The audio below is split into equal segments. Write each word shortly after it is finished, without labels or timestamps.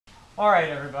All right,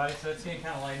 everybody, so it's getting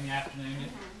kind of late in the afternoon.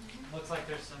 It looks like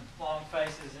there's some long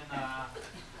faces and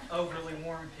overly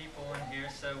warm people in here,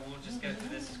 so we'll just go through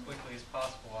this as quickly as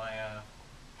possible. I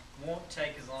won't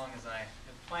take as long as I had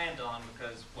planned on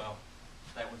because, well,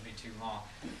 that would be too long.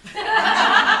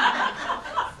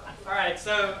 All right,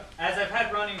 so as I've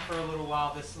had running for a little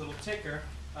while, this little ticker,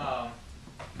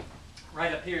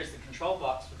 right up here is the control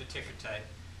box for the ticker tape.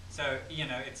 So, you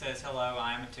know, it says, hello,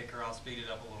 I am a ticker. I'll speed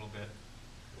it up a little bit.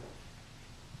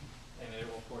 And it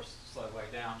will, of course, slow way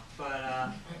down. But,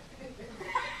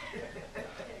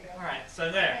 all right,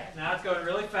 so there. Now it's going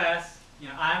really fast. You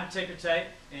know, I'm a ticker tape,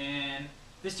 and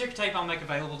this ticker tape I'll make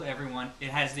available to everyone. It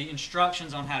has the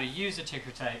instructions on how to use a ticker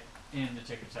tape in the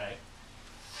ticker tape.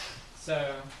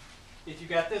 So, if you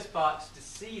got this box to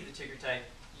see the ticker tape,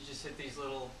 you just hit these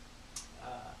little,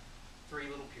 3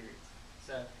 little periods.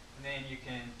 So, and then you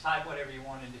can type whatever you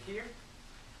want into here.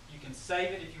 You can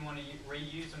save it if you want to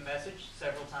reuse a message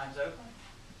several times over.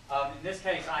 In this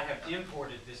case, I have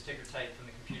imported this ticker tape from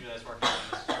the computer that I was working on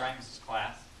in Mrs. Rams's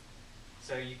class.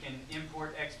 So you can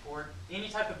import, export any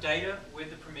type of data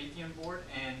with the Promethean board,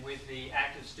 and with the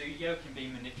Active Studio can be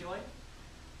manipulated.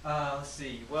 Let's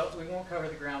see. Well, we won't cover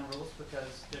the ground rules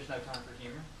because there's no time for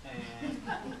humor.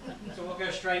 And so we'll go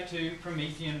straight to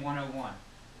Promethean 101.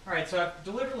 All right, so I've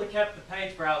deliberately kept the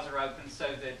page browser open so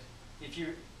that if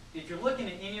you're looking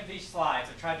at any of these slides,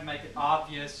 I've tried to make it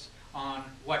obvious on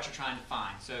what you're trying to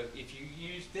find. So if you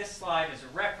use this slide as a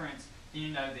reference, you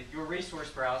know that your resource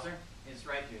browser is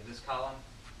right here, this column,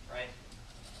 right?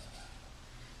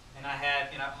 And I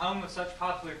have, you know, home of such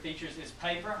popular features is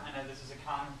paper. I know this is a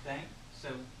common thing, so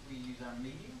we use our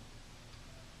media.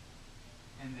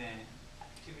 And then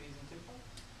activities and info.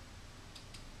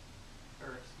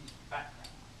 Or, excuse me, background ones.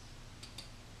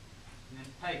 And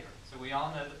then paper. So we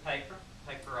all know the paper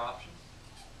options.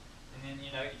 And then,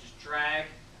 you know, you just drag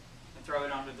and throw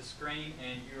it onto the screen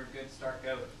and you're good to start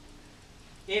going.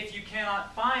 If you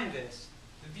cannot find this,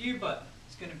 the view button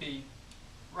is going to be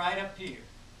right up here.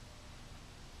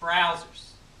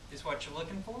 Browsers is what you're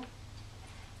looking for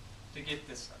to get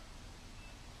this up.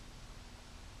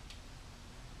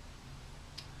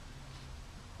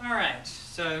 All right,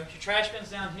 so your trash bin's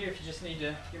down here if you just need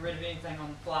to get rid of anything on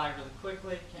the fly really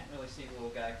quickly. Can't really see the little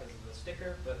guy because of the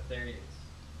sticker, but there he is.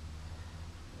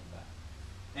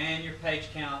 And your page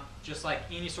count, just like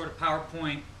any sort of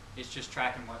PowerPoint, it's just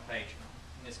tracking what page you're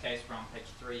on. In this case, we're on page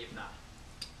 3 if not.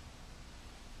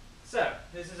 So,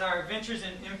 this is our adventures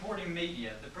in importing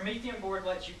media. The Promethean board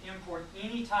lets you import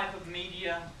any type of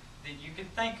media that you can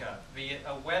think of, be it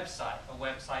a website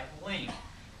link,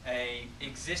 a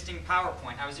existing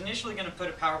PowerPoint. I was initially going to put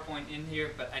a PowerPoint in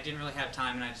here, but I didn't really have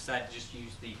time, and I decided to just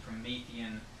use the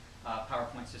Promethean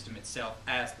PowerPoint system itself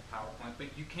as the PowerPoint.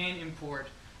 But you can import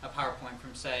a PowerPoint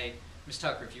from, say, Ms.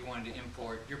 Tucker, if you wanted to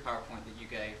import your PowerPoint that you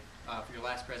gave for your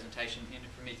last presentation into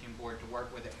Promethean board to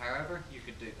work with it. However, you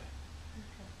could do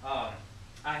that. Okay.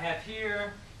 I have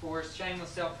here, for shameless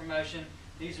self-promotion,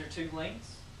 these are 2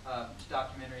 links to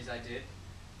documentaries I did.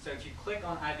 So if you click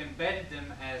on, I've embedded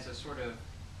them as a sort of,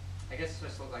 I guess it's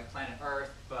supposed to look like Planet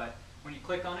Earth, but when you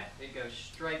click on it, it goes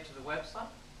straight to the website.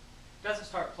 It doesn't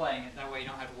start playing it, that way you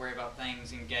don't have to worry about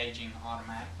things engaging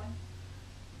automatically.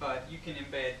 But you can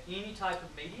embed any type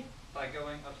of media by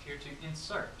going up here to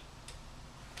Insert.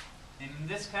 And in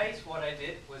this case, what I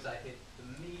did was I hit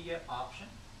the media option,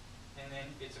 and then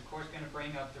it's of course going to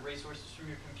bring up the resources from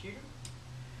your computer.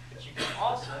 But you can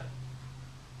also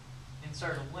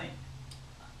insert a link,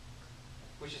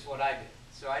 which is what I did.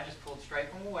 So I just pulled straight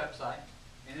from the website.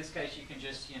 In this case, you can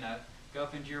just, you know, go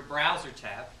up into your browser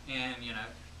tab and, you know,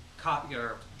 copy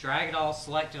or drag it all,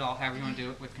 select it all, however you want to do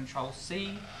it with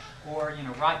Control-C, or, you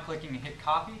know, right-clicking and hit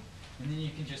copy, and then you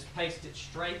can just paste it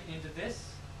straight into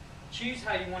this. Choose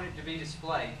how you want it to be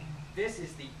displayed. This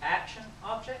is the action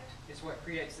object. It's what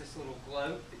creates this little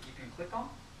globe that you can click on.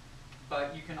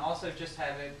 But you can also just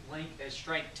have it linked as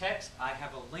straight text. I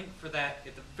have a link for that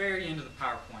at the very end of the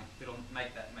PowerPoint. It'll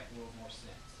make that make a little more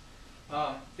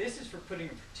sense. This is for putting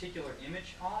a particular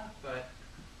image on, but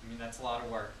I mean that's a lot of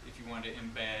work. If you want to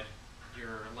embed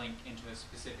your link into a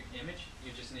specific image,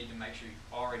 you just need to make sure you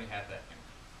already have that image.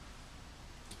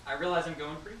 I realize I'm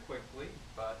going pretty quickly,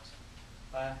 but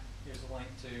here's a link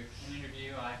to an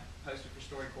interview I posted for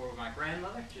StoryCorps with my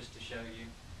grandmother, just to show you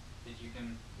that you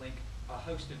can link a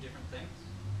host of different things.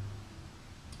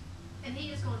 And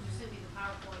he is going to send me the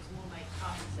PowerPoints and we'll make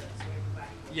copies of it so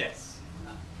everybody will. Yes.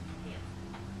 Yeah.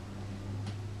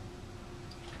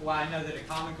 Well, I know that a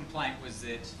common complaint was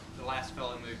that the last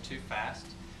fellow moved too fast,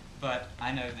 but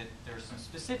I know that there are some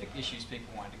specific issues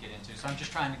people wanted to get into, so I'm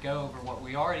just trying to go over what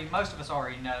most of us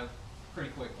already know pretty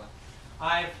quickly.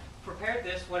 I've prepared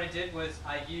this, what I did was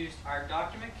I used our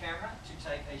document camera to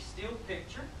take a still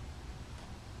picture,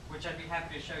 which I'd be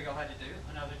happy to show you all how to do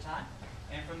another time.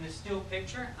 And from this still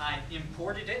picture, I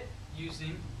imported it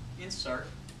using insert.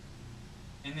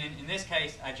 And then in this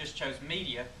case, I just chose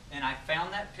media, and I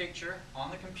found that picture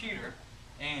on the computer,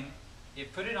 and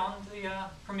it put it on the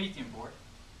Promethean board.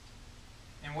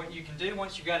 And what you can do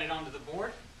once you got it onto the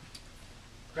board,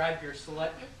 grab your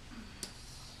selector,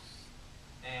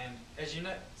 and as you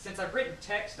know, since I've written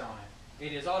text on it,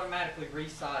 it has automatically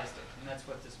resized it, and that's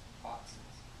what this box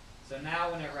is. So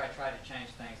now whenever I try to change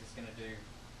things, it's going to do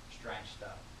strange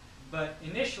stuff. But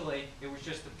initially, it was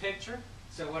just the picture.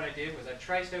 So what I did was I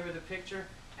traced over the picture,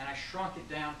 and I shrunk it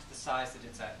down to the size that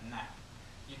it's at now.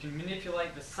 You can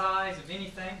manipulate the size of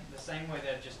anything the same way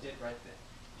that I just did right there.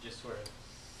 You just sort of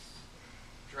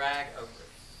drag over it.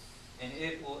 And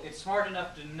it's smart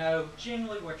enough to know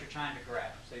generally what you're trying to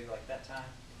grab. So like that time,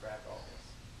 you grabbed all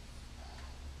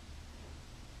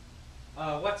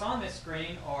this. What's on this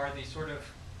screen are the sort of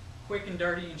quick and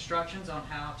dirty instructions on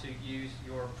how to use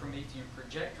your Promethean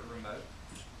projector remote.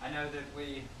 I know that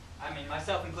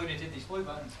myself included, hit these blue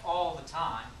buttons all the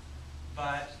time.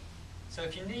 But, so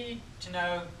if you need to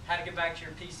know how to get back to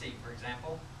your PC, for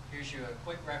example, here's you a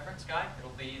quick reference guide.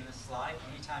 It'll be in the slide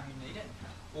anytime you need it.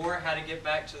 Or how to get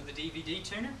back to the DVD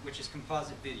tuner, which is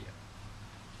composite video.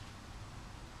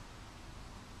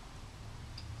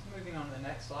 So moving on to the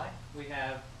next slide, we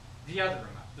have the other remote.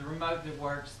 The remote that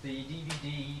works the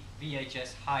DVD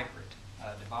VHS hybrid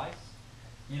device.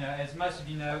 You know, as most of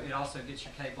you know, it also gets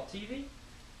your cable TV.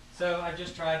 So I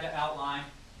just tried to outline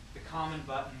the common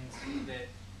buttons that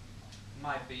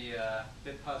might be a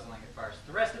bit puzzling at first.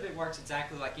 The rest of it works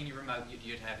exactly like any remote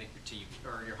you'd have at your TV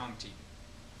or your home TV.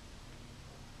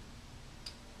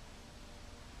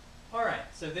 All right,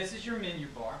 so this is your menu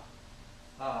bar.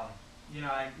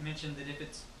 I mentioned that if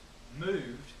it's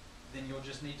moved, then you'll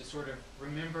just need to sort of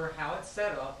remember how it's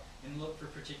set up and look for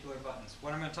particular buttons.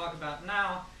 What I'm going to talk about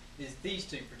now is these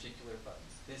two particular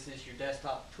buttons. This is your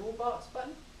desktop toolbox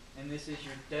button, and this is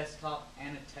your desktop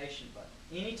annotation button.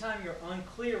 Anytime you're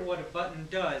unclear what a button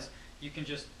does, you can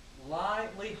just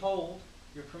lightly hold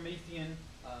your Promethean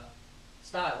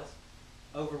stylus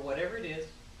over whatever it is,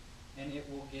 and it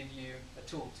will give you a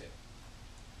tooltip.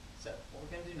 So what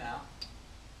we're going to do now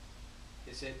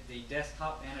is hit the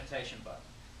desktop annotation button,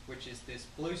 which is this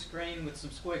blue screen with some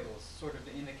squiggles, sort of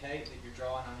to indicate that you're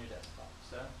drawing on your desktop.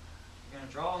 So you're going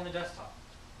to draw on the desktop.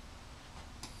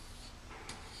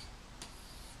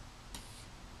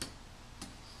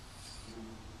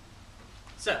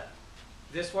 So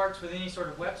this works with any sort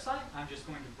of website. I'm just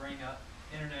going to bring up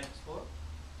Internet Explorer,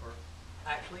 or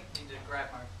actually need to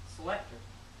grab my selector,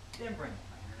 then bring up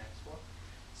my Internet Explorer.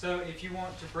 So if you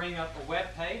want to bring up a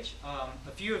web page,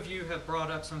 a few of you have brought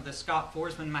up some of the Scott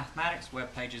Forsman mathematics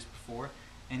web pages before,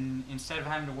 and instead of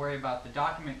having to worry about the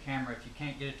document camera if you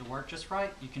can't get it to work just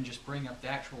right, you can just bring up the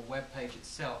actual web page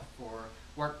itself for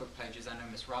workbook pages. I know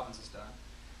Miss Robbins has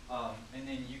done. And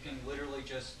then you can literally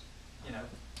just,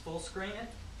 full screen it,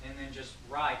 and then just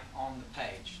write on the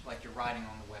page, like you're writing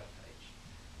on the web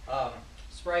page.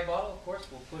 Spray bottle, of course,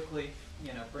 will quickly,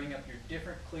 bring up your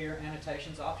different clear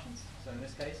annotations options. So in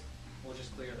this case, we'll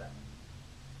just clear that.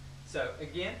 So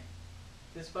again,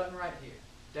 this button right here,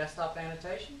 desktop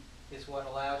annotation, is what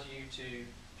allows you to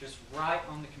just write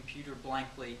on the computer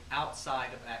blankly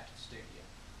outside of Active Studio.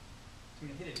 So I'm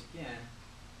going to hit it again,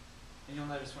 and you'll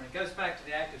notice when it goes back to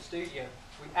the Active Studio,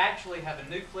 we actually have a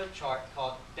new flip chart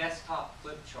called Desktop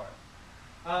Flip Chart.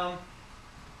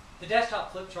 The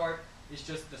Desktop Flip Chart is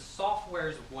just the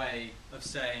software's way of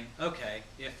saying, okay,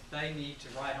 if they need to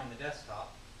write on the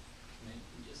desktop, then you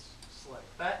can just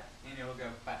select that, and it'll go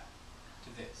back to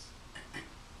this.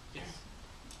 Yes?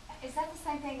 Is that the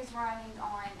same thing as writing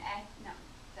on,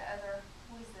 the other,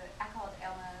 I call it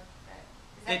Elmo, but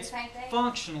is that It's the same thing?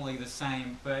 functionally the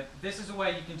same, but this is a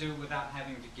way you can do it without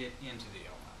having to get into the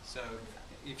Elmo. So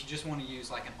if you just want to use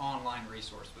like an online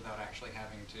resource without actually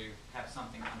having to have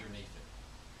something underneath it.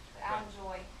 But I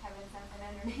enjoy having something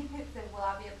underneath it, so will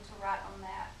I be able to write on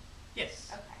that?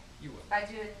 Yes, Okay. you will. By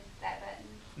doing that button?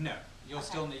 No, you'll Okay.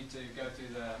 still need to go through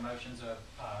the motions of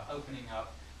opening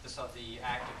up the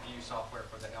active view software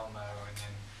for the Elmo, and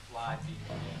then live viewing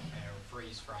it, or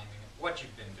freeze framing it. What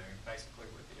you've been doing basically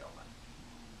with the Elmo.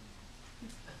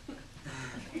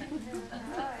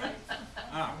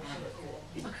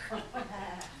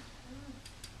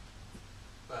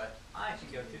 But I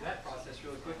can go through that process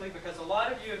really quickly because a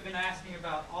lot of you have been asking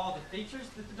about all the features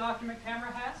that the document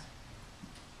camera has.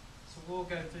 So we'll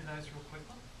go through those real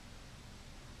quickly.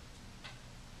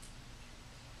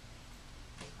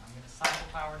 I'm going to cycle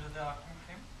power to the document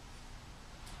camera.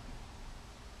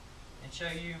 and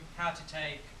show you how to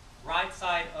take right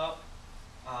side up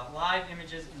live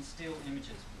images and still images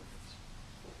with it,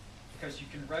 because you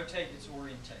can rotate its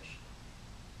orientation.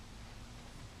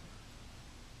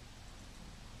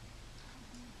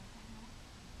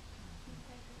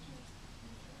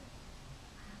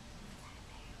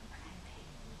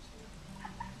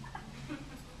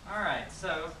 Alright,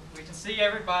 so we can see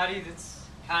everybody that's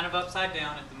kind of upside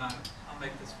down at the moment. I'll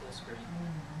make this full screen.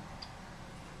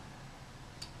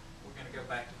 We're going to go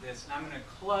back to this, and I'm going to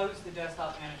close the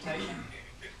desktop annotation.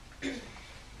 And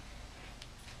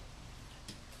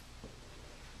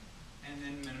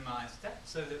then minimize that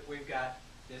so that we've got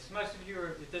this. Most of you are,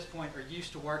 at this point, are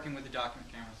used to working with the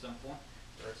document camera at some point,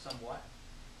 or somewhat.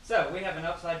 So we have an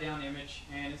upside down image,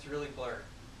 and it's really blurred.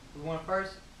 We want to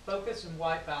first focus and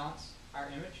white balance our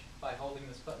image by holding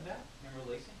this button down and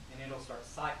releasing, and it'll start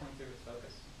cycling through its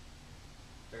focus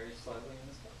very slowly in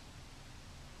this case.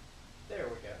 There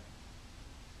we go.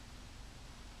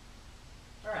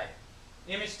 Alright,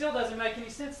 image still doesn't make any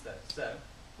sense though, so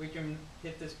we can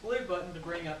hit this blue button to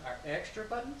bring up our extra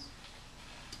buttons.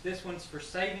 This one's for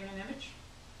saving an image.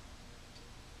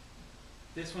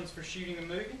 This one's for shooting a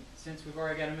movie. Since we've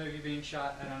already got a movie being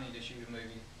shot, I don't need to shoot a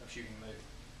movie of shooting a movie.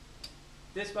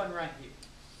 This button right here,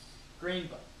 green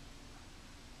button,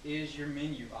 is your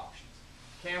menu options.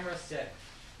 Camera settings.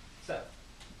 So,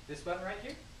 this button right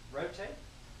here, rotate,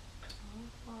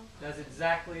 does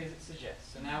exactly as it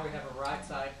suggests. So now we have a right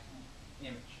side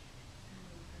image.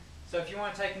 So if you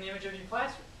want to take an image of your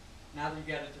classroom, now that you've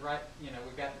got it the right,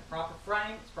 we've got the proper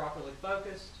frame, it's properly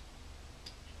focused.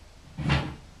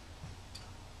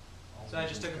 So I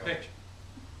just took a picture.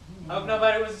 Hope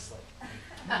nobody was asleep.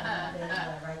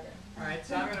 Alright,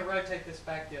 so I'm going to rotate this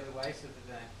back the other way so that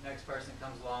the next person that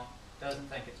comes along doesn't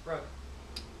think it's broken.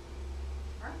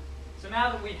 Alright, so now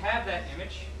that we have that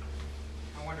image,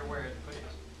 I wonder where it put it.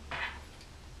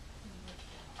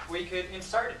 We could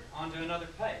insert it onto another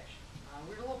page.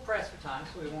 We're a little pressed for time,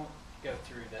 so we won't go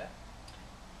through that.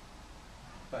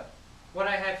 But what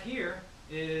I have here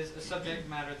is a subject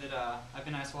matter that I've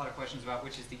been asked a lot of questions about,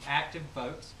 which is the active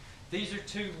votes. These are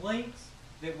two links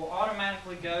that will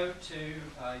automatically go to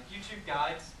YouTube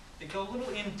guides that go a little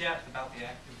in depth about the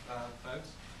active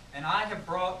votes. And I have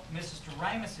brought Mrs.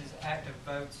 Ramus's active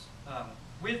votes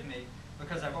with me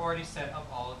because I've already set up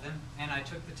all of them, and I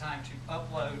took the time to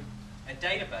upload a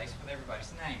database with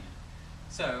everybody's name in it.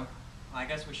 So I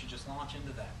guess we should just launch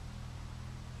into that.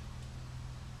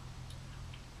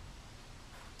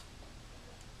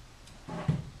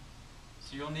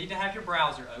 So you'll need to have your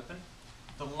browser open.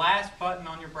 The last button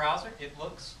on your browser, it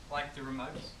looks like the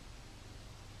remotes.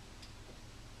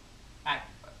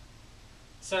 Active button.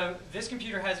 So this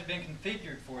computer hasn't been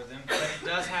configured for them, but it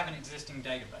does have an existing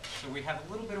database. So we have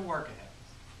a little bit of work ahead of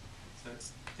us. So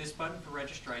it's this button for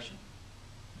registration.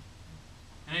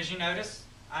 And as you notice,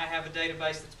 I have a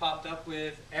database that's popped up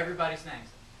with everybody's names.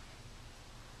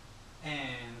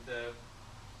 And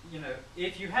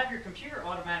if you have your computer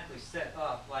automatically set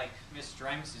up like Mrs.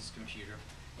 Ramus's computer,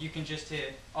 you can just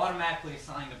hit automatically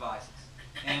assign devices.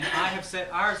 And I have set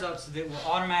ours up so that it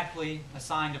will automatically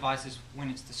assign devices when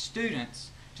it's the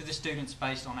students to the students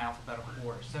based on alphabetical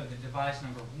order. So the device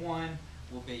number 1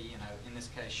 will be, in this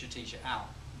case, Shatisha Allen.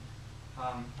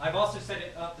 I've also set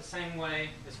it up the same way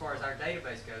as far as our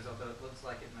database goes, although it looks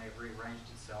like it may have rearranged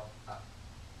itself up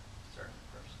certain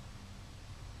first.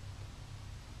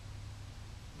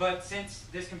 But since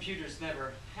this computer's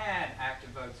never had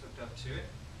active votes hooked up to it,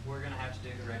 we're going to have to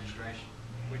do the registration,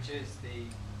 which is the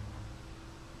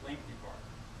lengthy part.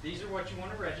 These are what you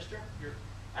want to register, your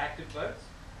active votes.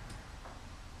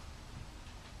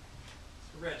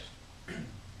 So register.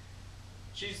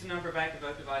 Choose the number of active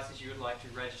vote devices you would like to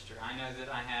register. I know that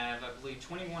I have, I believe,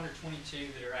 21 or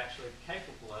 22 that are actually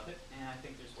capable of it, and I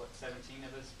think there's, 17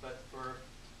 of us, but for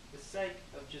the sake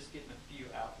of just getting a few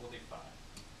out, we'll do 5.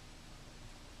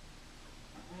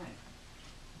 All right.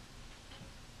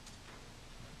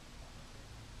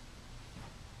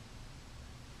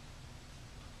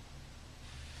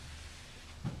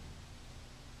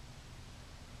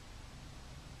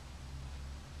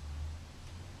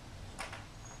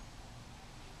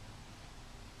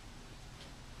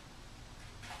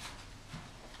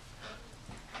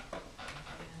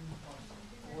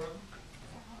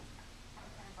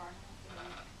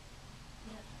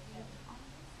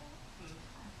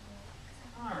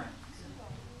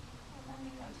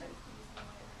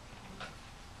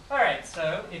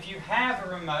 So if you have a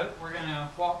remote, we're going to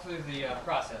walk through the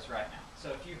process right now. So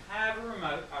if you have a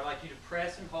remote, I'd like you to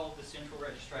press and hold the central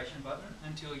registration button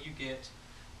until you get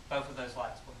both of those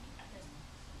lights blinking.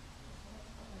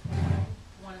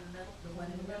 One in the middle? The one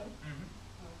in the middle? Mm-hmm.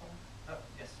 Oh,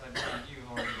 yes, I believe you've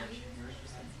already got yours.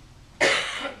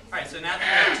 All right, so now that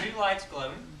you have two lights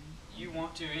glowing, you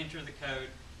want to enter the code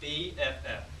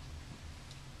BFF.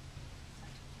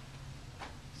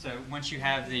 So once you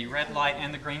have the red light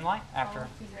and the green light, after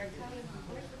Is there a code?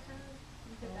 Where's the code?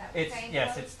 You put that it's same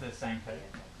yes, code? it's the same code.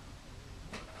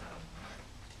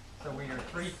 So we are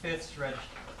 3/5 registered.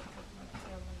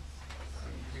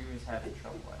 Who is having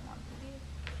trouble? I wonder.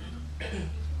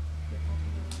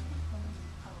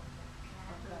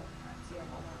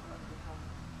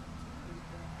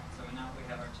 So now we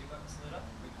have our two buttons lit up.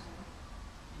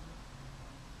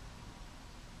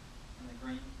 And the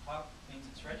green top means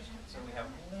it's registered. So we have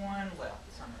one left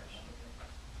that's unregistered.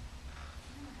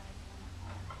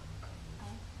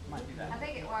 Might be that. I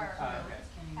think it works. Okay.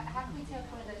 How can we tell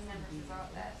if one of those numbers is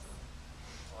off us?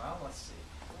 Well, let's see.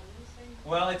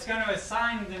 Well, it's going to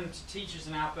assign them to teachers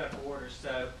in alphabetical order.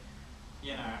 So,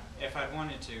 you know, if I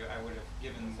wanted to, I would have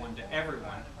given one to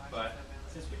everyone. But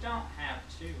since we don't have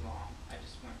too long, I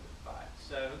just went with 5.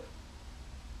 So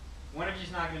one of you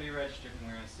is not going to be registered, and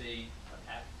we're going to see what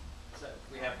happens. So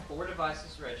we have 4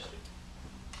 devices registered.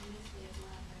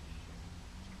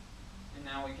 And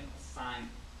now we can assign.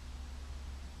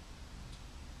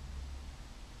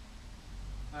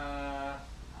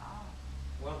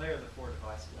 Well, there are the 4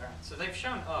 devices. All right. So they've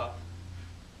shown up.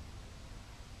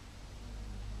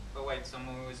 But wait,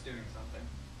 someone was doing something.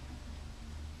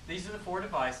 These are the 4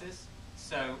 devices.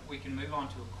 So we can move on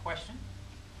to a question.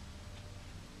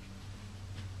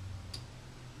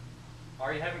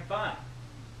 Are you having fun?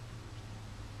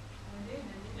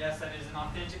 Yes, that is an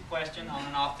authentic question on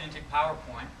an authentic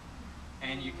PowerPoint.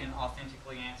 And you can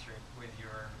authentically answer it with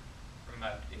your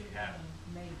remote if you have it.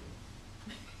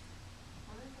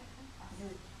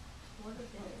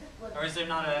 Or is there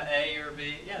not a A or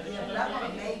B? Yeah, there's Yeah, but I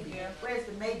want a maybe. Where's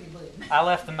the maybe button? I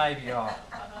left the maybe off.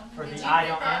 For the I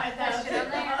don't know. Question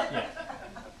on there? Yeah.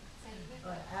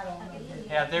 I don't know.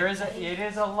 Yeah, it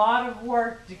is a lot of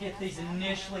work to get these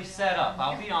initially set up.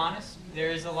 I'll be honest.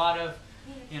 There is a lot of,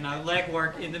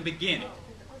 legwork in the beginning.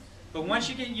 But once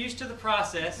you get used to the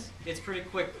process, it's pretty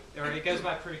quick, or it goes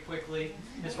by pretty quickly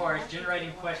as far as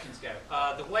generating questions go.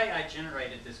 The way I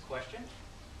generated this question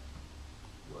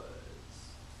was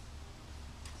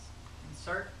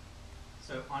insert.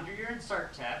 So under your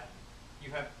insert tab,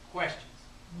 you have questions,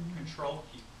 Control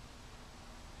Q.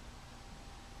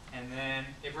 And then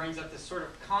it brings up this sort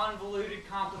of convoluted,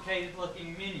 complicated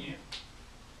looking menu.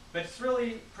 But it's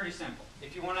really pretty simple.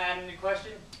 If you want to add a new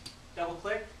question, double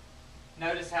click.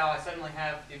 Notice how I suddenly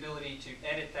have the ability to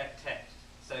edit that text.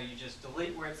 So you just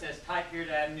delete where it says type here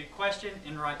to add a new question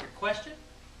and write your question.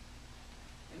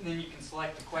 And then you can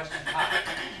select the question type.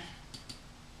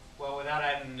 Well, without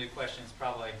adding a new question, it's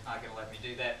probably not going to let me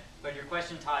do that. But your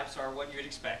question types are what you would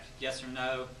expect. Yes or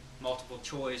no, multiple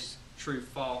choice, true,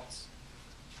 false.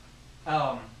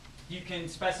 You can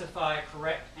specify a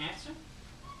correct answer.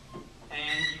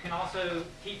 And you can also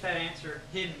keep that answer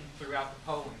hidden throughout the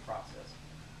polling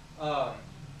process.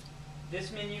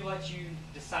 This menu lets you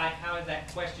decide how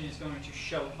that question is going to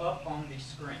show up on the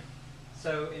screen.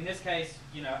 So in this case,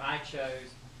 I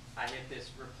hit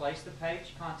this replace the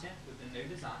page content with the new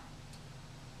design.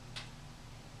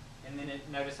 And then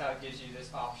notice how it gives you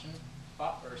this option,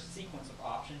 or sequence of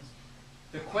options.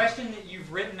 The question that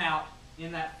you've written out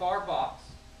in that far box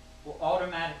will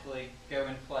automatically go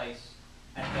in place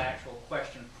at the actual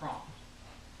question prompt.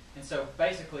 And so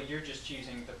basically you're just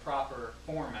choosing the proper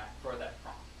format for that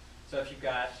prompt. So if you've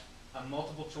got a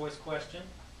multiple choice question,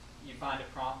 you find a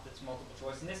prompt that's multiple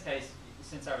choice. In this case,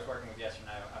 since I was working with yes or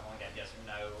no, I've only got yes or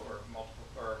no or multiple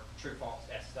or true false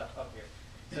S stuff up here.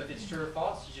 So if it's true or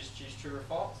false, you just choose true or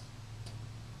false,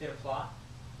 hit apply.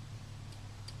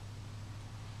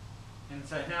 And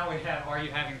so now we have are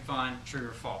you having fun, true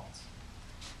or false.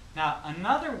 Now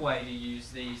another way to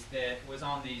use these that was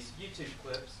on these YouTube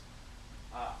clips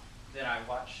that I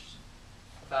watched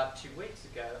about 2 weeks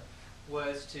ago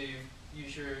was to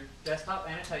use your desktop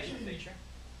annotation feature.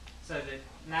 So that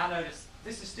now notice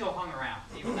this is still hung around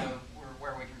even though we're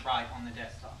where we can write on the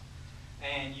desktop.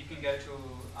 And you can go to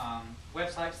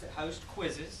websites that host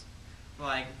quizzes.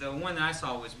 Like the one that I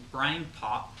saw was Brain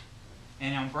Pop.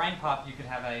 And on Brain Pop you could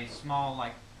have a small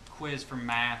quiz for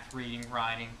math, reading,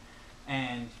 writing.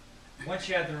 And once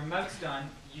you have the remotes done,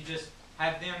 you just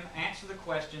have them answer the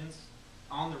questions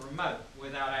on the remote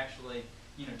without actually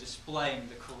displaying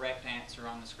the correct answer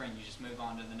on the screen. You just move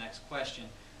on to the next question.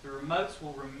 The remotes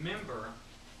will remember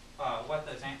what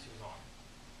those answers are.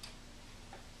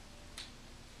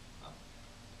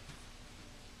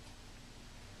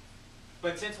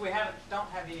 But since we don't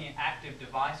have any active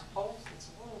device polls, it's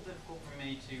a little difficult for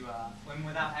me to,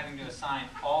 without having to assign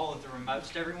all of the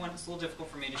remotes to everyone, it's a little difficult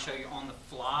for me to show you on the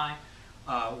fly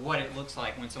what it looks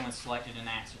like when someone's selected an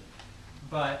answer.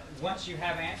 But once you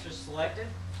have answers selected,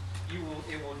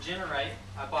 it will generate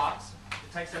a box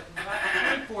that takes up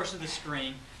about 3/4 of the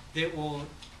screen that will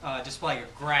display a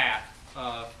graph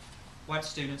of what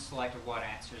students selected what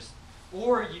answers.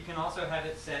 Or you can also have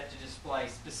it set to display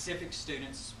specific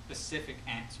students' specific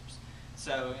answers.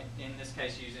 So in this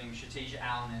case, using Shatija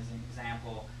Allen as an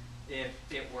example, if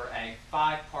it were a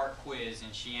 5-part quiz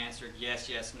and she answered yes,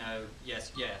 yes, no,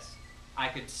 yes, yes, I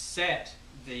could set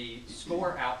the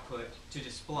score output to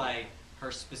display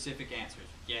her specific answers.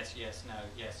 Yes, yes, no,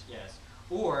 yes, yes.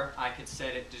 Or I could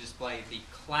set it to display the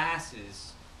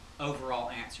class's overall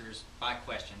answers by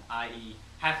question, i.e.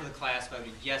 half of the class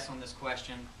voted yes on this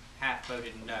question, half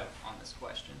voted no on this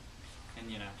question.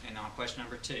 And and on question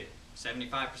number 2,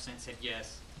 75% said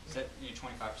yes,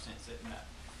 25% said no.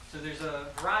 So there's a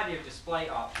variety of display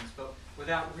options, but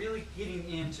without really getting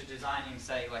into designing,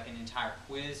 say, like an entire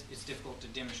quiz, it's difficult to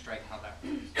demonstrate how that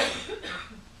works.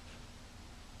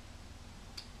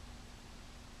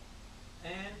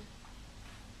 And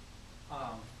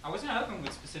I wasn't open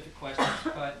with specific questions,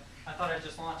 but I thought I'd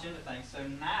just launch into things. So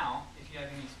now, if you have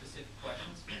any specific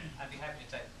questions, I'd be happy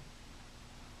to take them.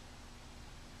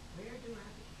 Where do I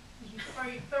begin? Are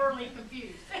you thoroughly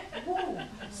confused? Woo.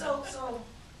 So,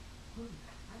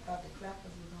 I thought the clappers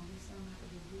was gonna be something I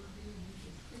could just do it and you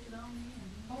just stick it on me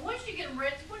Well, once you get them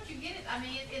ready, once you get it, I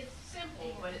mean, it's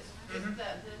simple, but it's the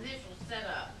initial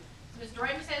setup. Mr.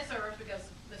 Ramus has hers because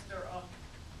Mr.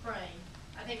 Crain,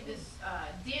 I think this,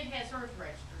 Dent has hers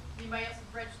registered. Anybody else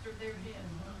has registered theirs yet?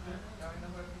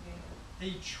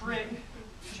 The trick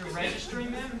to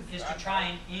registering them is to try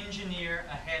and engineer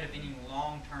ahead of any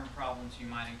long-term problems you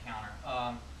might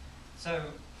encounter.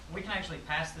 So we can actually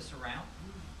pass this around,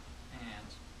 and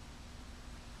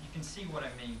you can see what I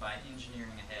mean by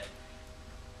engineering ahead.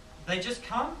 They just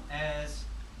come as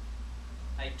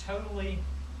a totally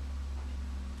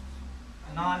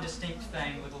non-distinct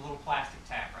thing with a little plastic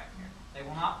tab right here. They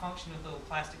will not function if the little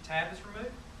plastic tab is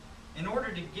removed. In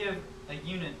order to give a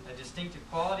unit a distinctive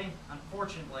quality,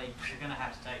 unfortunately, you're going to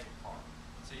have to take it apart.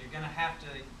 So you're going to have to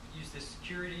use this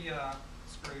security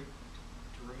screw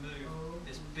to remove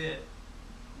this bit.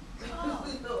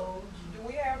 Oh. Do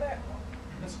we have that one?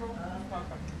 Let's go.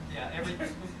 Okay. Yeah,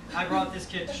 I brought this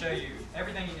kit to show you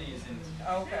everything you need is in this.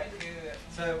 Okay, good.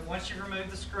 So once you remove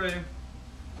the screw,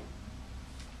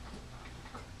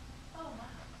 Oh, wow.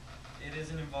 it is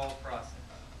an involved process.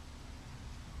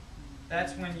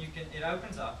 That's when it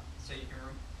opens up, so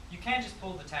you can just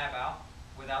pull the tab out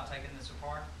without taking this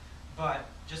apart, but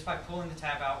just by pulling the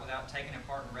tab out without taking it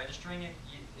apart and registering it,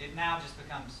 it now just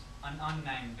becomes an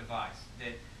unnamed device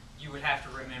that you would have to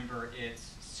remember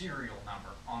its serial number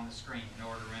on the screen in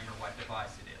order to remember what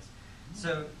device it is.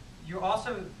 So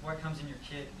what comes in your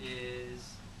kit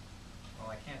is,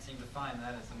 well, I can't seem to find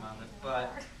that at the moment,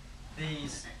 but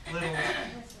these little, here,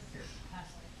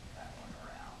 pass that one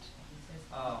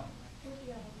around.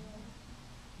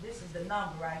 This is the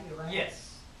number right here, right?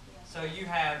 Yes. So you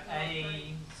have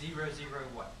A00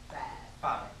 what?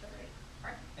 5.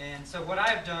 Right. And so what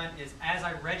I've done is, as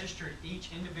I registered each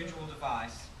individual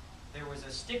device, there was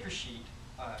a sticker sheet,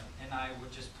 and I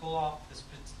would just pull off the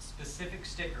specific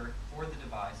sticker for the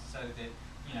device so that,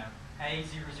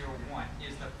 A001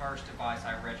 is the first device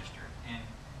I registered. And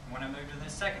when I moved to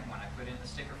the second one, I put in the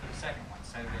sticker for the second one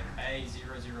so that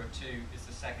A002 is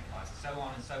the second device, so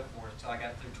on and so forth until I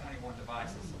got through 21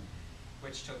 devices,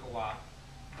 which took a while.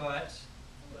 But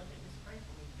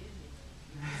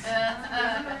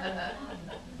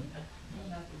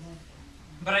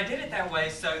but I did it that way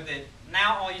so that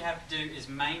now all you have to do is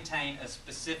maintain a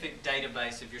specific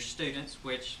database of your students,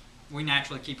 which we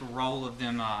naturally keep a roll of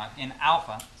them in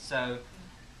alpha. So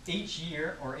each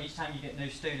year or each time you get new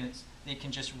students, it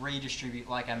can just redistribute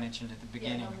like I mentioned at the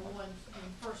beginning. Yeah, number one,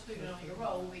 first student on your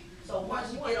roll will be. So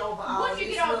once you get over all Once you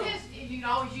this get all little- this, you can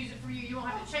always use it for you. You don't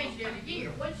have to change it every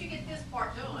year. Once you get this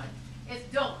part done, it's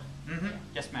done. Mm-hmm.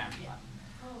 Yes, ma'am. Yeah.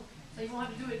 So you won't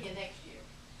have to do it again next year.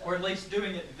 Or at least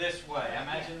doing it this way. I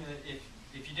imagine that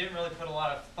if you didn't really put a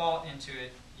lot of thought into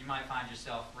it, you might find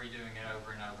yourself redoing it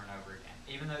over and over and over again.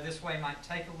 Even though this way might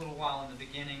take a little while in the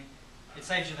beginning, it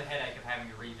saves you the headache of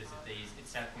having to revisit these,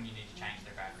 except when you need to change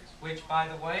their batteries. Which, by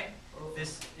the way,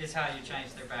 this is how you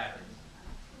change their batteries.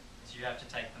 So you have to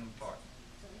take them apart.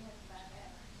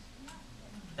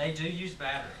 They do use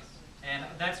batteries. And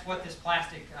that's what this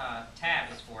plastic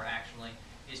tab is for, actually,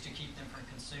 is to keep them from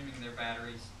consuming their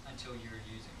batteries until you're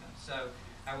using them. So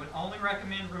I would only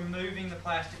recommend removing the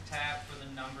plastic tab for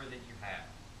the number that you have.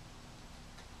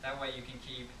 That way you can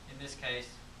keep, in this case,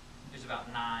 there's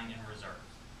about 9 in reserve.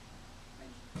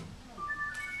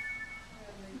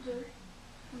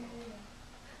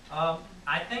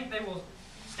 I think they will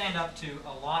stand up to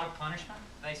a lot of punishment.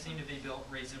 They seem to be built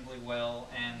reasonably well,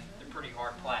 and they're pretty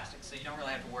hard plastic, so you don't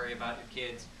really have to worry about your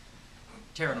kids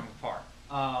tearing them apart.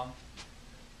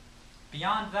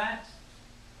 Beyond that,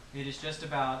 it is just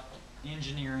about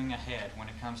engineering ahead when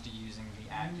it comes to using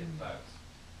the active bows.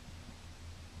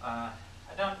 I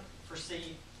don't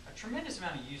foresee a tremendous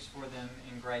amount of use for them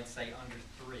in grades, say, under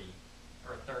 3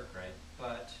 or 3rd grade,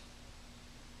 but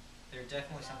they're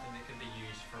definitely something that could be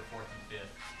used for 4th and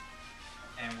 5th,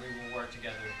 and we will work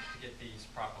together to get these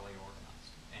properly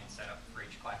organized and set up for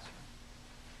each classroom.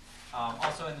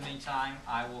 Also, in the meantime,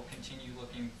 I will continue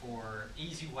looking for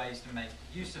easy ways to make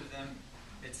use of them.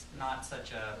 It's not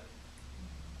such a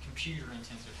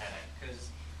computer-intensive headache, because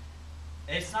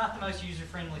it's not the most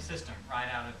user-friendly system right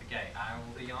out of the gate. I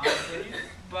will be honest with you,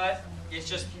 but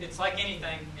it's like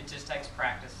anything. It just takes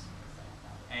practice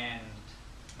and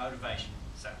motivation.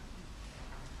 So,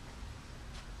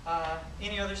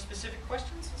 any other specific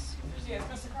questions? Yes,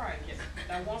 Mr. Crain. Yes.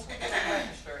 Now, once we get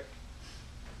registered,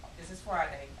 this is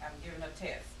Friday, I'm giving a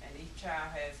test, and each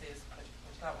child has his, what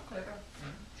you call it, clicker?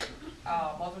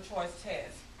 Multiple choice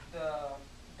test. The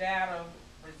data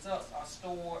results are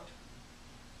stored,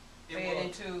 fed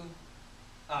into.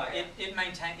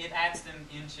 It adds them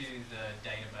into the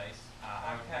database.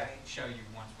 I would have Okay. to show you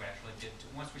once we actually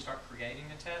once we start creating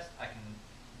the test, I can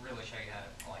really show you how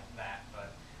to like that,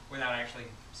 but without actually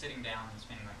sitting down and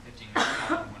spending like 15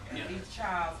 minutes on one And together. each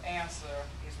child's answer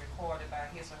is recorded by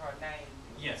his or her name.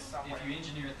 Yes, somewhere. if you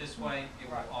engineer it this way, it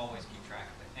will Right. always keep track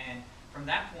of it. And from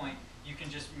that point, you can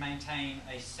just maintain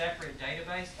a separate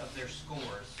database of their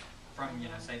scores from,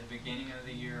 say, the beginning of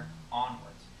the year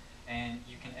onwards. And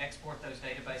you can export those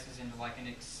databases into like an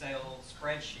Excel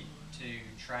spreadsheet to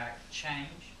track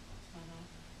change.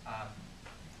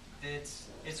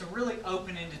 It's a really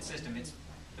open-ended system.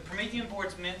 The Promethean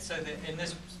board's meant so that in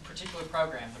this particular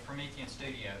program, the Promethean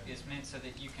Studio, is meant so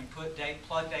that you can plug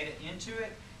data into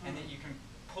it, and that you can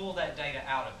pull that data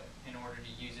out of it in order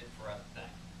to use it for other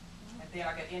things. And then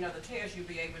like at the end of the test, you'll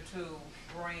be able to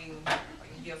bring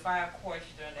your 5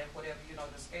 question and whatever,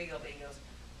 the scale is,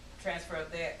 transfer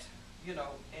that,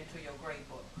 into your grade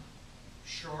book.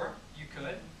 Sure, you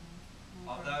could.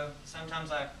 Although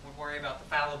sometimes I would worry about the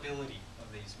fallibility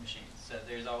of these machines. So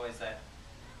there's always that,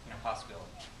 possibility.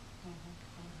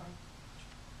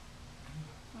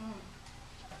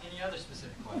 Any other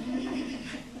specific questions?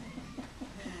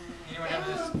 Anyone have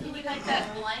this? Can you make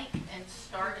that blank and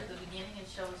start at the beginning and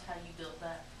show us how you built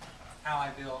that? How I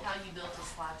build? How you built a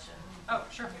slideshow? Oh,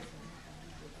 sure.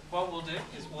 What we'll do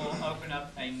is we'll open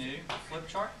up a new flip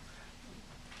chart.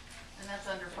 And that's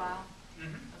under file?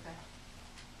 Mm-hmm. Okay.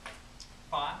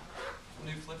 File,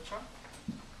 new flip chart.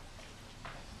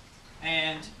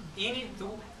 And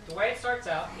the way it starts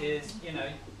out is,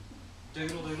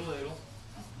 doodle, doodle, doodle.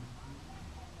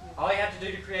 All you have to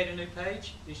do to create a new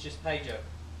page is just page over.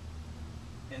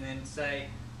 And then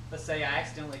let's say I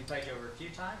accidentally page over a few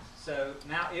times. So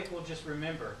now it will just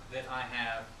remember that I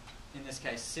have, in this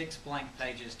case, 6 blank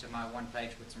pages to my one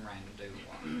page with some random doodle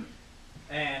on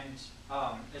it. And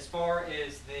as far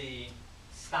as the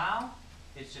style,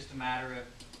 it's just a matter of,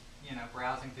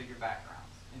 browsing through your backgrounds.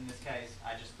 In this case,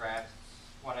 I just grabbed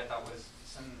what I thought was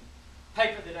some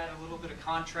paper that had a little bit of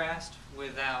contrast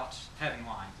without having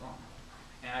lines on it.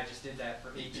 And I just did that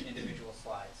for each individual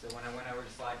slide. So when I went over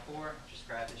to slide 4, just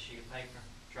grabbed a sheet of paper,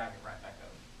 drag it right back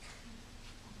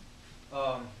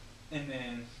over. And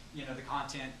then, the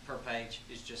content per page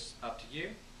is just up to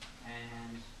you.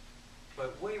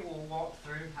 But we will walk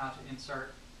through how to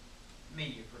insert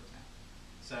media, for example.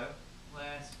 So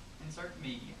let's insert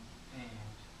media and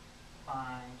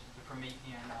find the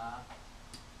Promethean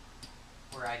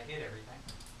where I hit everything.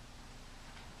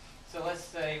 So let's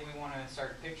say we want to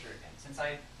insert a picture again. Since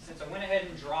I went ahead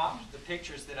and dropped the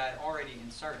pictures that I'd already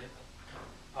inserted,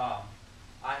 I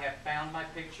have found my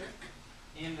picture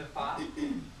in the file.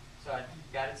 So I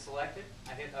got it selected.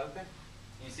 I hit open.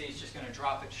 And you see it's just going to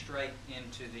drop it straight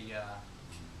into the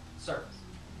surface.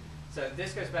 So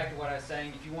this goes back to what I was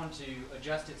saying. If you want to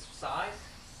adjust its size,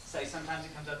 say sometimes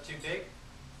it comes up too big,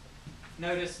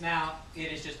 notice now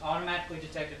it is just automatically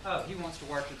detected, oh, he wants to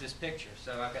work with this picture.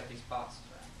 So I've got these boxes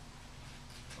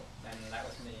around. And that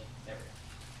was me. There we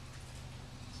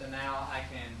go. So now I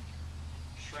can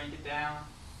shrink it down,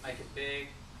 make it big.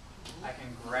 I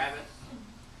can grab it,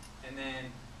 and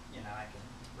then, I can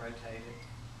rotate it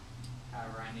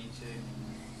however I need to.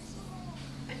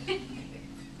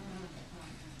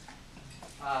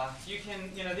 You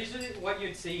can, these are what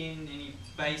you'd see in any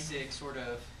basic sort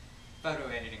of photo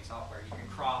editing software. You can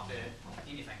crop it,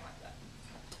 anything like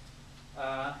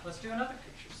that. Let's do another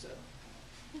picture. So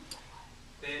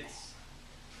it's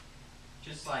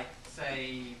just like,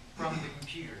 say, from the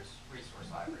computer's resource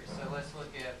library. So let's look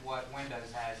at what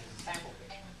Windows has as a sample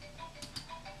picture.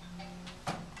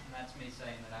 And that's me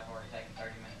saying that I've already taken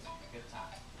 30 minutes of good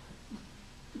time.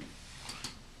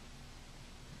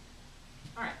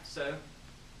 All right, so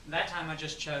that time I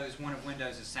just chose one of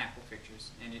Windows' sample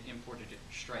pictures, and it imported it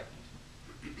straight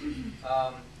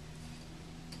into.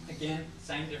 Again,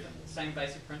 same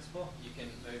basic principle. You can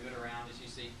move it around as you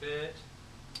see fit.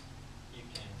 You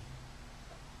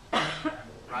can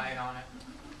write on it.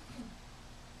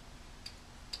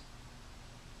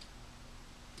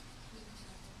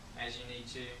 As you need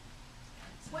to.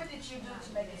 What did you do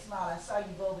to make it smaller? I saw you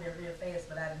go over there real fast,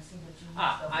 but I didn't see what you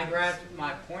used. I grabbed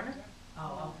my pointer,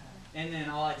 Oh, and then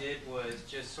all I did was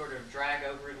just sort of drag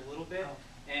over it a little bit.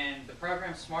 And the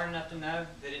program's smart enough to know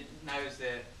that it knows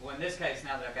that, well, in this case,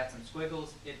 now that I've got some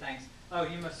squiggles, it thinks, oh,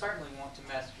 you must certainly want to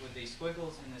mess with these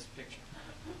squiggles in this picture.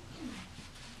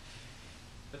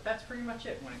 But that's pretty much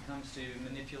it when it comes to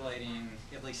manipulating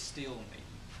at least still medium.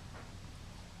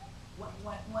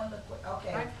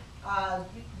 Okay. Right.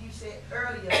 You said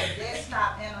earlier the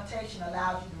desktop annotation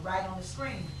allows you to write on the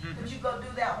screen. Mhm. Could you go do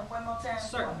that one more time?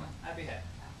 Certainly, I'd be happy.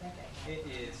 Okay. It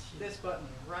is this button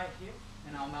right here,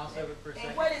 and I'll mouse over for a second.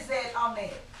 And what is that on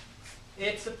there?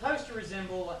 It's supposed to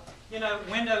resemble,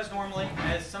 Windows normally,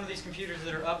 as some of these computers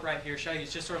that are up right here show you,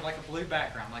 it's just sort of like a blue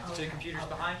background, like the two computers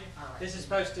behind you. All right. This is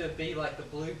supposed to be like the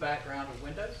blue background of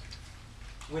Windows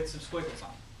with some squiggles on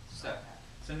it.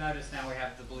 So notice now we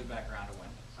have the blue background of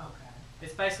Windows. Okay.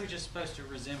 It's basically just supposed to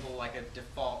resemble like a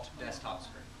default desktop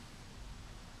screen.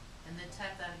 And then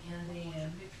tap that again, and then And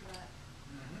then- picture that.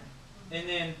 And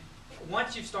then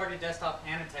once you've started desktop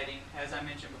annotating, as I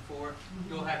mentioned before,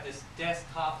 you'll have this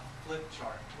desktop flip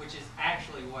chart, which is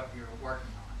actually what you're working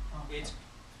on.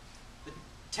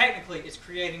 Technically, it's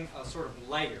creating a sort of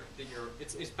layer that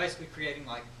it's basically creating,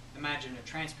 like, imagine a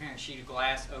transparent sheet of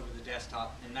glass over the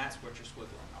desktop, and that's what you're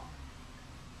squiggling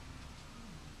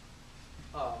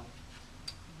on.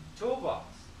 Toolbox.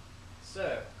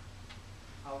 So,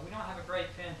 we don't have a great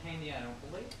pen handy, I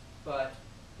don't believe, but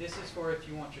this is for if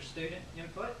you want your student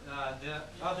input. The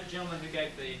other gentleman who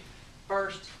gave the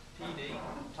first PD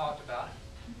talked about it.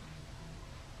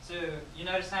 So you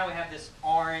notice now we have this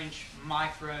orange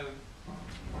micro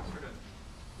sort of,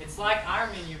 it's like our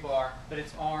menu bar, but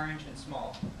it's orange and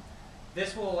small.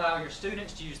 This will allow your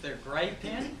students to use their gray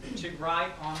pen to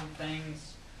write on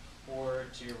things or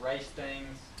to erase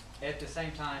things at the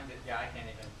same time that, I can't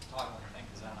even toggle anything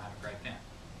because I don't have a gray pen.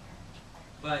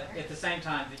 But at the same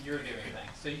time that you're doing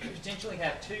things. So you could potentially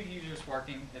have two users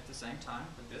working at the same time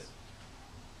with this.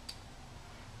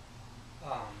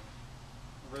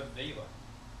 Revealer.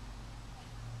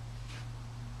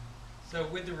 So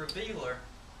with the revealer,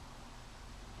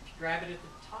 if you grab it at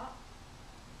the top,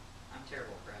 I'm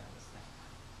terrible at grabbing this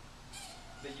thing.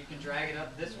 But you can drag it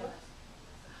up this way.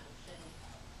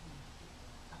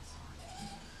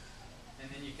 And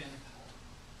then you can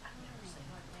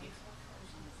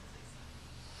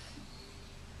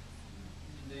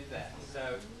do that.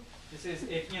 So this is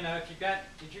if you've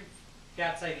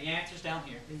got say the answers down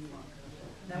here.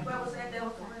 Now, where was that? That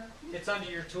was the It's under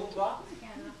your toolbox.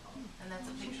 And that's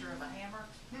a picture of a hammer.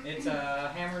 It's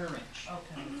a hammer and a wrench.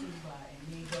 Okay, toolbar,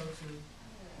 and then go to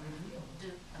reveal.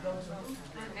 Go to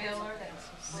Revealer,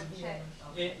 that's check.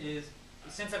 It is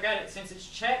since it's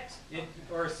checked,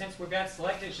 or since we've got it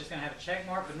selected, it's just going to have a check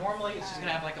mark. But normally, it's just going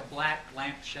to have like a black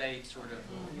lampshade sort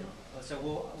of. So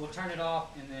we'll turn it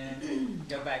off and then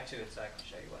go back to it so I can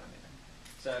show you what I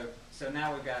mean. So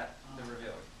now we've got the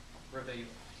reveal. Excuse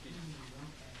me.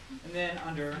 And then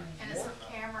under And it's a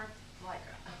camera, like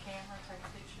a camera, take a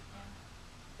picture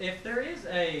camera? if there is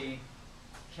a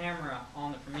camera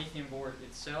on the Promethean board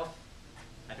itself,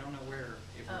 I don't know where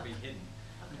it will be hidden.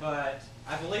 Okay. But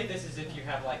I believe this is if you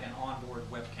have like an onboard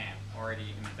webcam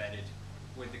already embedded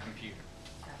with the computer.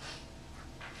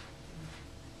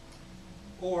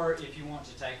 Or if you want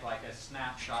to take like a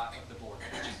snapshot of the board,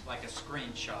 which is like a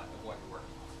screenshot of what you're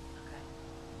working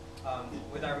on. Okay.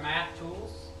 With our math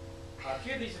tools, a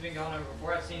few of these have been gone over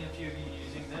before. I've seen a few of you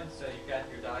using them. So you've got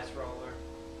your dice roller.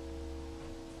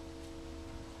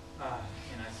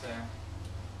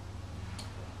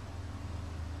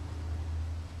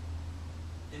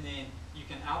 And then you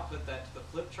can output that to the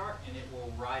flip chart, and it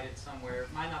will write it somewhere.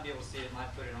 Might not be able to see it.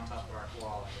 Might put it on top of our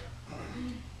wall here.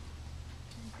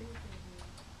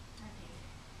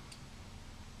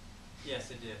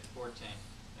 Yes, it did. 14.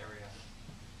 There we go.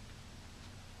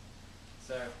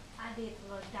 So, I did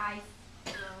the little dice,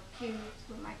 cubes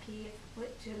with my kids,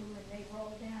 put two, and they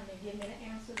roll down, they give me the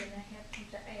answer, and I have them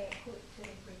to add quick to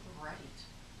it. Great.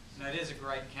 no, it is a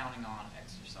great counting on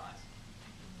exercise.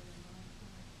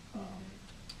 And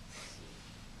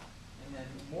then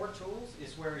more tools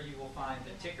is where you will find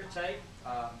the ticker tape,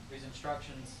 whose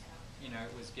instructions,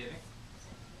 it was giving.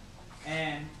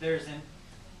 And there's an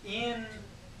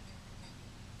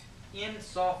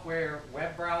in-software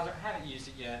web browser. I haven't used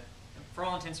it yet. For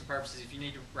all intents and purposes, if you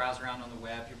need to browse around on the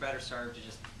web, you're better served to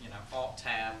just,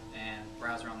 Alt-Tab and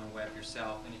browse around the web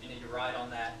yourself. And if you need to write on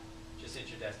that, just hit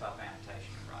your desktop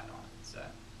annotation and write on it. So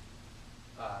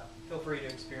feel free to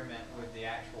experiment with the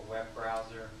actual web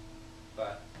browser,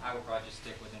 but I would probably just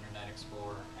stick with Internet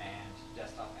Explorer and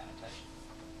desktop annotation.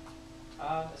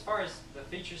 As far as the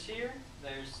features here,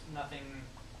 there's nothing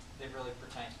that really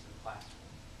pertains to the classroom.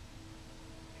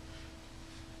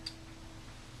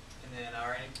 And then I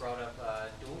already brought up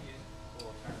dual use, so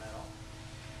we'll turn that off.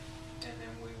 And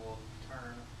then we will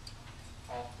turn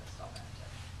off desktop annotation.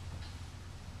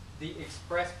 The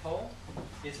express poll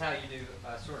is how you do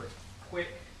a sort of quick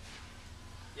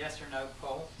yes or no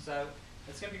poll. So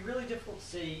it's going to be really difficult to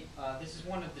see. This is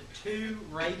one of the 2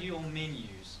 radial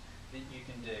menus that you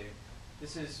can do.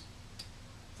 This is,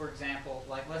 for example,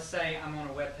 like let's say I'm on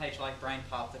a web page like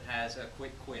BrainPop that has a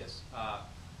quick quiz.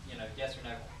 Yes or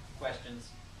no questions,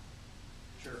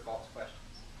 true or false questions.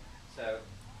 So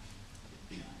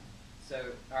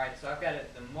all right, so I've got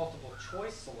the multiple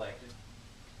choice selected,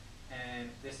 and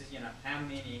this is, how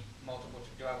many multiple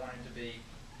do I want it to be,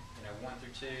 1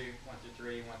 through 2, 1 through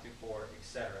 3, 1 through 4,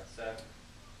 etc.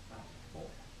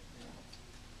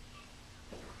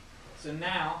 So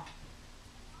now,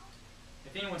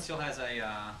 if anyone still has a,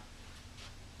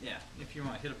 if you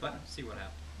want to hit a button, see what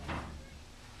happens.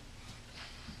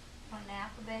 On the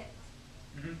alphabet.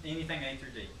 Anything A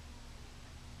through D.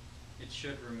 It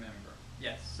should remember.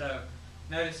 Yes, so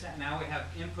notice that now we have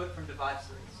input from device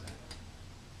 3. So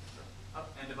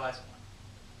up and device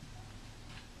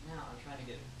 1. Now I'm trying to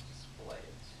get it displayed.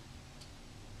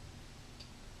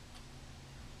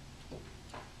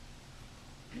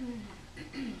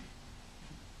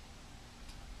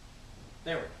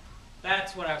 There we go.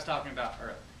 That's what I was talking about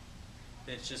earlier.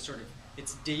 It's just sort of,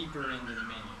 it's deeper into the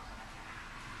menu.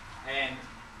 And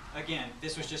again,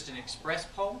 this was just an express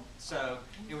poll, so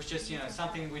it was just,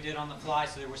 something we did on the fly,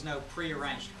 so there was no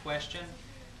prearranged question.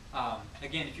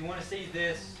 Again, if you want to see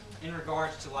this in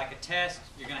regards to like a test,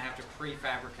 you're going to have to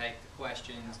prefabricate the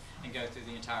questions and go through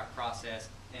the entire process,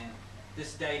 and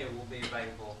this data will be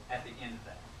available at the end of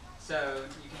that. So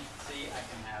you can see I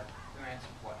can have who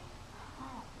answered what.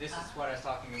 This is what I was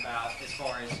talking about as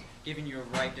far as giving you a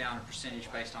breakdown of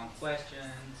percentage based on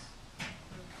questions.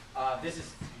 This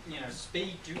is,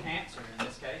 speed to answer in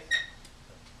this case.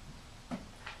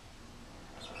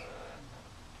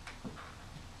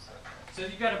 So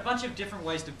you've got a bunch of different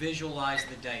ways to visualize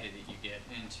the data that you get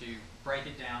and to break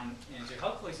it down into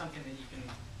hopefully something that you can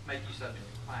make use of in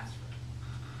your classroom.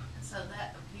 And so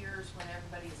that appears when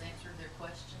everybody has answered their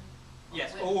question?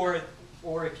 Yes,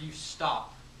 or if you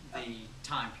stop the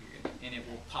time period, and it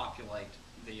will populate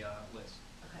the list.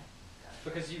 Okay.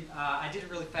 Because I did it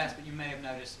really fast, but you may have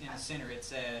noticed in the center it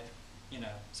said,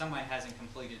 somebody hasn't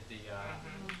completed the.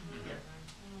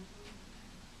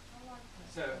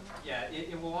 So yeah,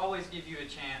 it will always give you a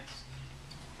chance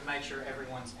to make sure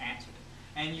everyone's answered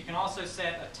it. And you can also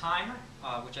set a timer,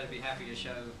 which I'd be happy to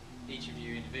show each of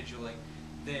you individually,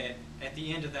 that at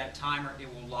the end of that timer,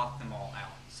 it will lock them all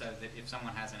out, so that if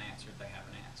someone hasn't answered, they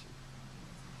haven't answered.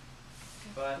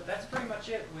 But that's pretty much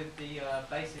it with the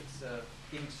basics of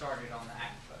getting started on the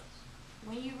ActFocus.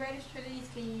 When you register these,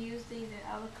 can you use these in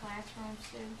other classrooms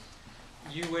too?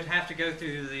 You would have to go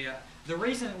through the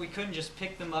reason that we couldn't just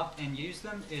pick them up and use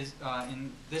them is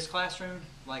in this classroom,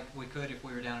 like we could if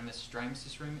we were down in Mrs.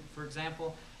 Dramus's room, for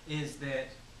example, is that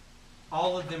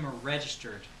all of them are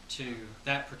registered to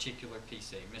that particular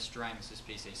PC, Miss Dramus's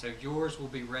PC. So yours will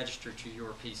be registered to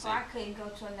your PC. So I couldn't go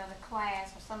to another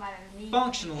class or somebody that needs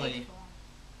Functionally,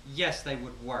 yes, they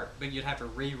would work, but you'd have to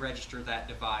re-register that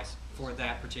device for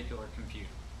that particular computer.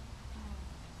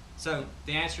 So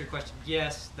the answer to your question,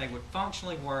 yes, they would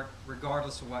functionally work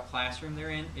regardless of what classroom they're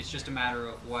in. It's just a matter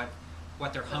of what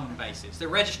their home base is. Their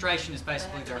registration is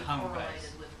basically their home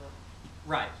base.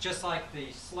 Right, just like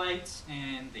the slates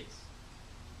and these.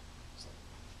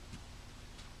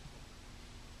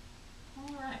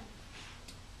 All right.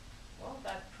 Well,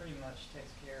 that pretty much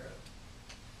takes care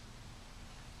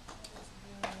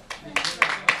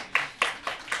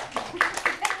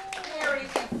Very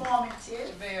informative.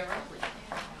 Very.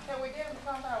 Can we get him to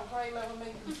come to our grade level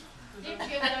meeting?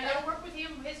 They'll work with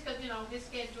him, his, you know, his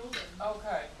schedule,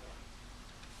 Okay.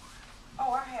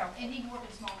 Oh, I have and he can work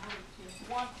in small groups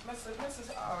too. one,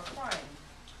 Mrs. Crain.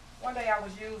 One day I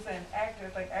was using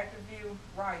active view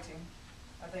writing.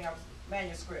 I think I was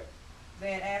manuscript.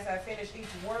 Then as I finished each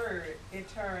word, it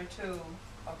turned to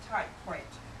a type print.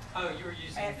 Oh, you were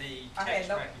using And the I had text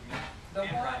no- recognition, the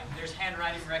handwriting. There's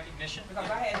handwriting recognition. Because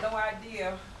I had no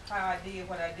idea how I did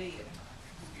what I did.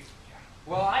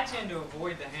 Well, I tend to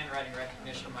avoid the handwriting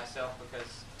recognition myself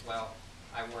because, well,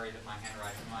 I worry that my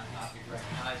handwriting might not be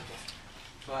recognizable.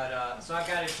 But, so I've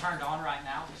got it turned on right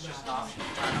now. It's just an option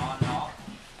to turn on and off.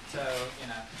 So, you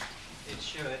know, it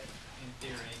should, in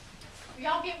theory.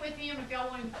 Y'all get with him if y'all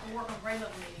want him to work on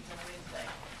regular meetings on Wednesday.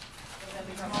 So that'd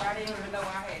be Because I didn't even know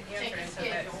I had Check entered the into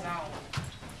that schedule. zone.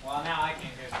 Well, now I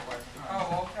can't go to work.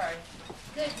 Oh, okay.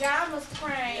 Good job, Mr.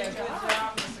 Crain. Yeah, good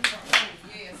job, Mr. Crain.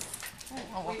 Yes.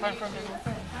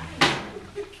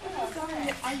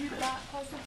 Are you not close